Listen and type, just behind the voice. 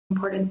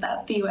important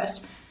that the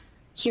U.S.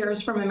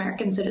 hears from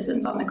American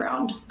citizens on the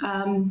ground.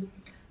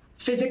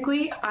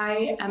 Physically,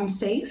 I am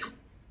safe,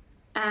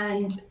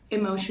 and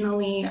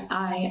emotionally,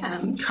 I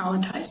am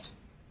traumatized.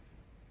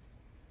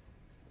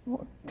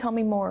 Tell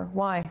me more.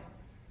 Why?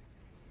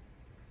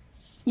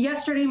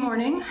 Yesterday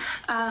morning,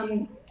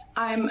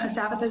 I'm a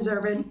Sabbath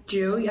observant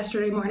Jew.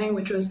 Yesterday morning,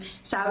 which was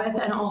Sabbath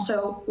and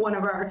also one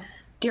of our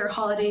dear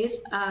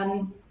holidays,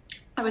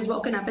 I was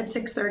woken up at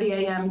 6:30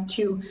 a.m.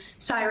 to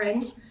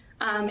sirens.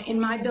 In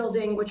my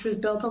building, which was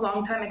built a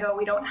long time ago,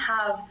 we don't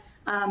have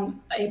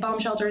a bomb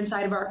shelter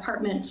inside of our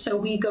apartment, so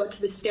we go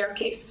to the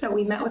staircase. So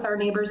we met with our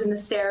neighbors in the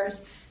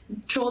stairs,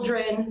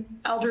 children,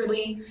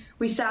 elderly.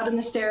 We sat in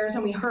the stairs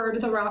and we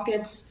heard the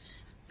rockets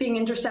being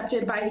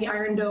intercepted by the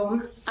Iron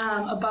Dome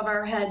above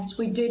our heads.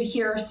 We did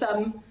hear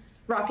some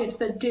rockets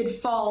that did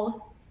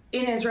fall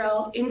in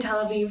Israel, in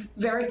Tel Aviv,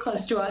 very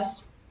close to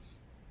us.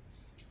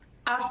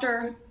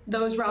 After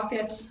those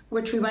rockets,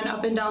 which we went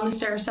up and down the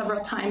stairs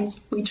several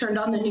times, we turned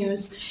on the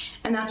news,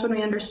 and that's when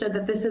we understood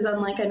that this is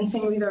unlike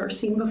anything we've ever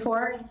seen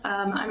before.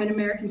 I'm an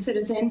American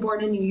citizen,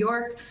 born in New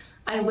York.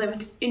 I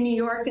lived in New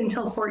York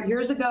until 4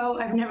 years ago.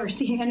 I've never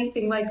seen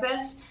anything like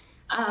this.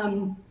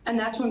 And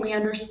that's when we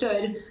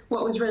understood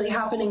what was really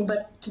happening.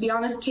 But to be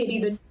honest, Katy,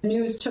 the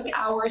news took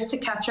hours to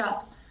catch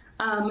up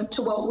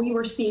to what we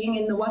were seeing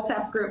in the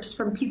WhatsApp groups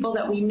from people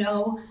that we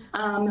know.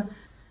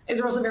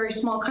 Israel's a very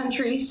small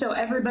country, so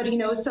everybody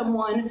knows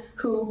someone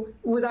who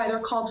was either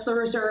called to the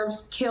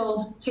reserves,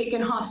 killed,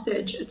 taken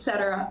hostage,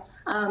 etc.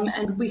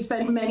 And we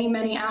spent many,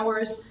 many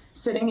hours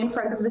sitting in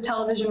front of the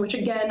television, which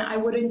again, I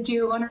wouldn't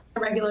do on a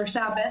regular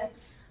Sabbath,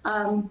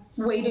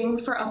 waiting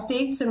for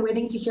updates and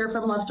waiting to hear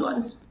from loved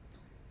ones.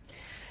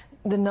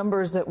 The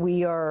numbers that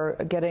we are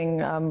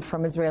getting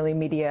from Israeli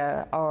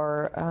media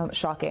are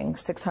shocking.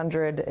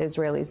 600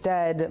 Israelis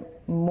dead,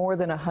 more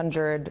than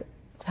 100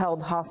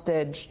 held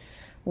hostage.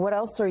 What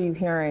else are you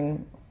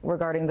hearing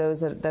regarding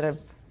those that have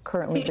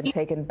currently been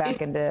taken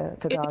back into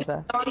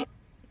Gaza?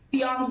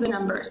 Beyond the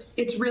numbers.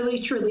 It's really,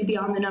 truly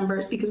beyond the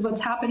numbers, because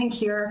what's happening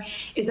here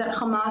is that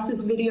Hamas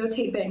is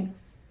videotaping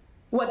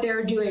what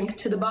they're doing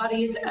to the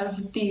bodies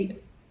of the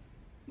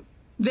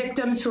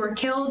victims who are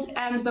killed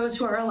and those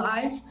who are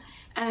alive.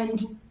 And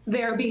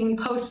they're being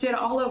posted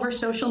all over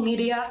social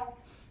media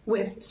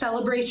with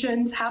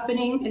celebrations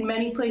happening in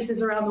many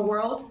places around the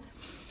world.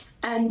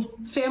 And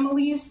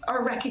families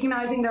are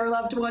recognizing their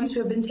loved ones who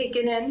have been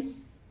taken in.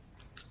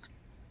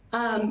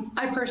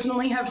 I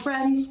personally have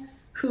friends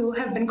who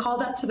have been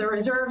called up to the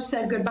reserve,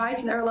 said goodbye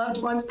to their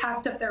loved ones,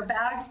 packed up their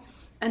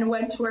bags, and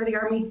went to where the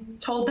army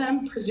told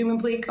them,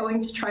 presumably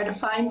going to try to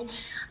find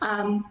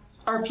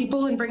our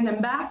people and bring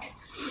them back,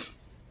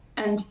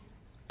 and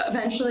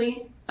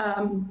eventually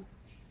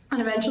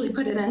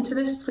put an end to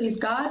this, please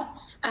God.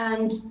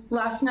 And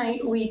last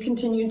night we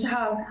continued to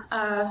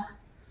have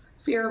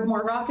fear of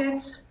more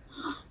rockets.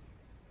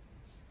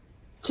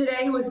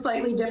 Today was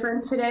slightly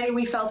different. Today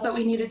we felt that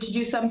we needed to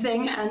do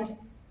something, and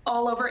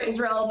all over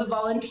Israel, the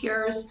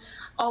volunteers,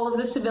 all of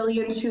the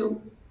civilians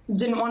who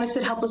didn't want to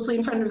sit helplessly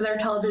in front of their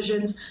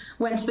televisions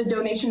went to the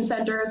donation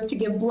centers to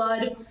give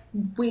blood.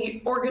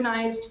 We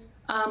organized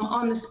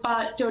on the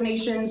spot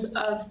donations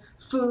of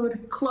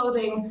food,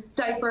 clothing,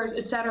 diapers,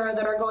 etc.,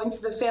 that are going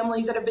to the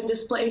families that have been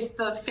displaced,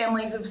 the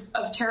families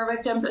of terror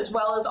victims, as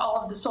well as all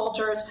of the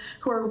soldiers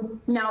who are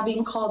now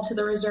being called to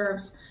the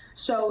reserves.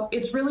 So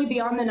it's really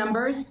beyond the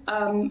numbers.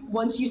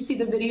 Once you see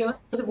the videos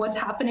of what's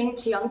happening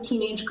to young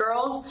teenage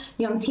girls,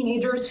 young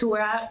teenagers who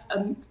were at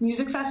a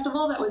music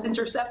festival that was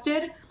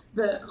intercepted,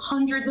 the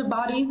hundreds of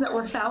bodies that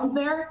were found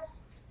there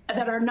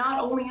that are not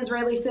only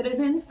Israeli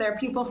citizens, they're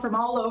people from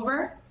all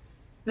over.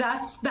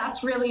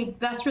 That's really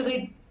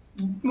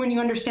when you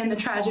understand the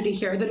tragedy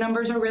here. The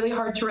numbers are really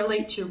hard to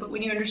relate to, but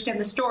when you understand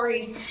the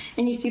stories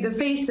and you see the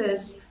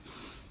faces,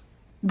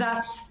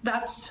 that's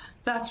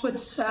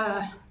what's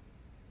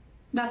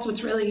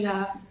really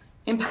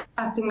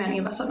impacting many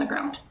of us on the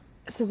ground.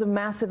 This is a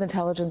massive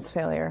intelligence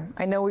failure.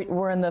 I know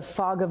we're in the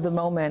fog of the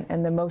moment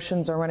and the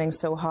emotions are running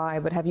so high,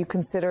 but have you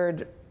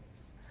considered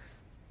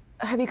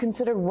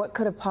what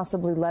could have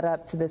possibly led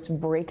up to this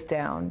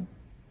breakdown?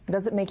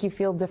 Does it make you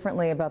feel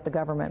differently about the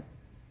government?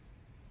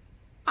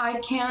 I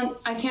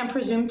can't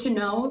presume to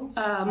know,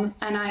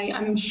 and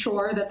I'm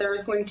sure that there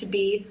is going to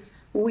be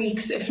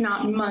weeks, if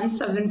not months,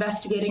 of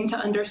investigating to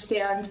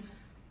understand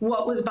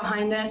what was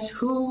behind this,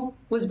 who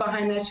was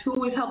behind this, who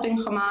was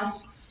helping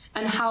Hamas,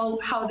 and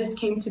how this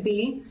came to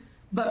be.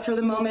 But for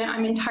the moment,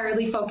 I'm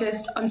entirely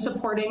focused on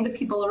supporting the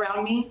people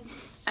around me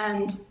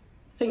and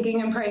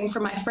thinking and praying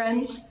for my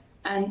friends,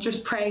 and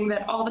just praying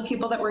that all the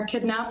people that were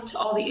kidnapped,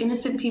 all the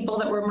innocent people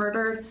that were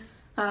murdered,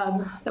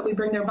 that we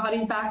bring their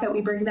bodies back, that we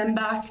bring them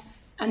back,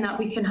 and that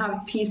we can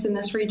have peace in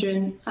this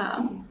region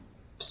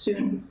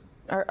soon.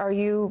 Are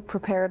you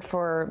prepared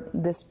for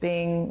this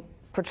being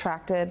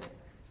protracted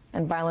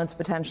and violence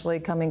potentially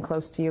coming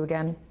close to you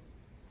again?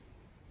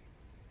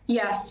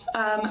 Yes,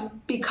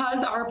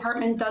 because our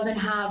apartment doesn't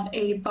have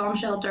a bomb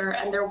shelter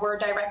and there were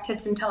direct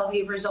hits in Tel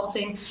Aviv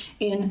resulting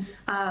in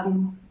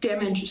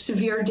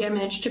severe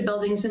damage to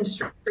buildings and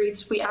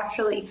streets, we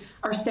actually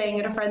are staying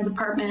at a friend's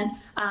apartment.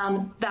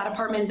 That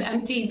apartment is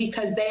empty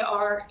because they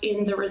are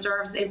in the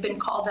reserves. They've been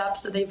called up,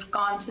 so they've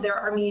gone to their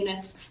army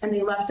units and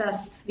they left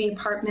us the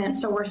apartment.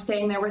 So we're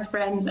staying there with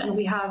friends, and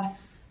we have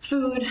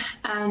food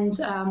and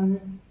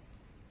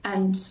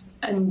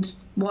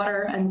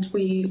water, and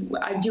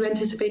I do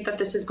anticipate that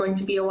this is going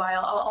to be a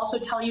while. I'll also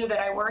tell you that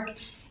I work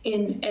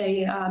in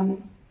a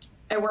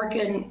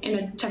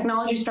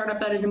technology startup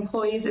that has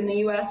employees in the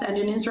U.S. and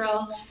in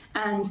Israel,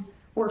 and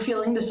we're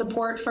feeling the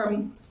support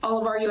from all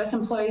of our U.S.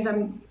 employees.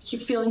 I'm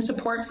feeling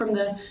support from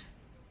the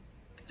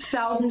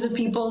thousands of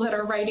people that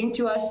are writing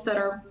to us, that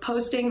are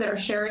posting, that are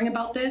sharing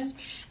about this.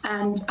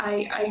 And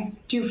I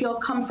do feel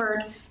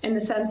comfort in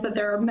the sense that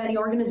there are many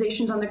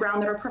organizations on the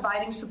ground that are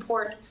providing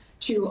support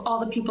to all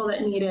the people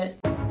that need it.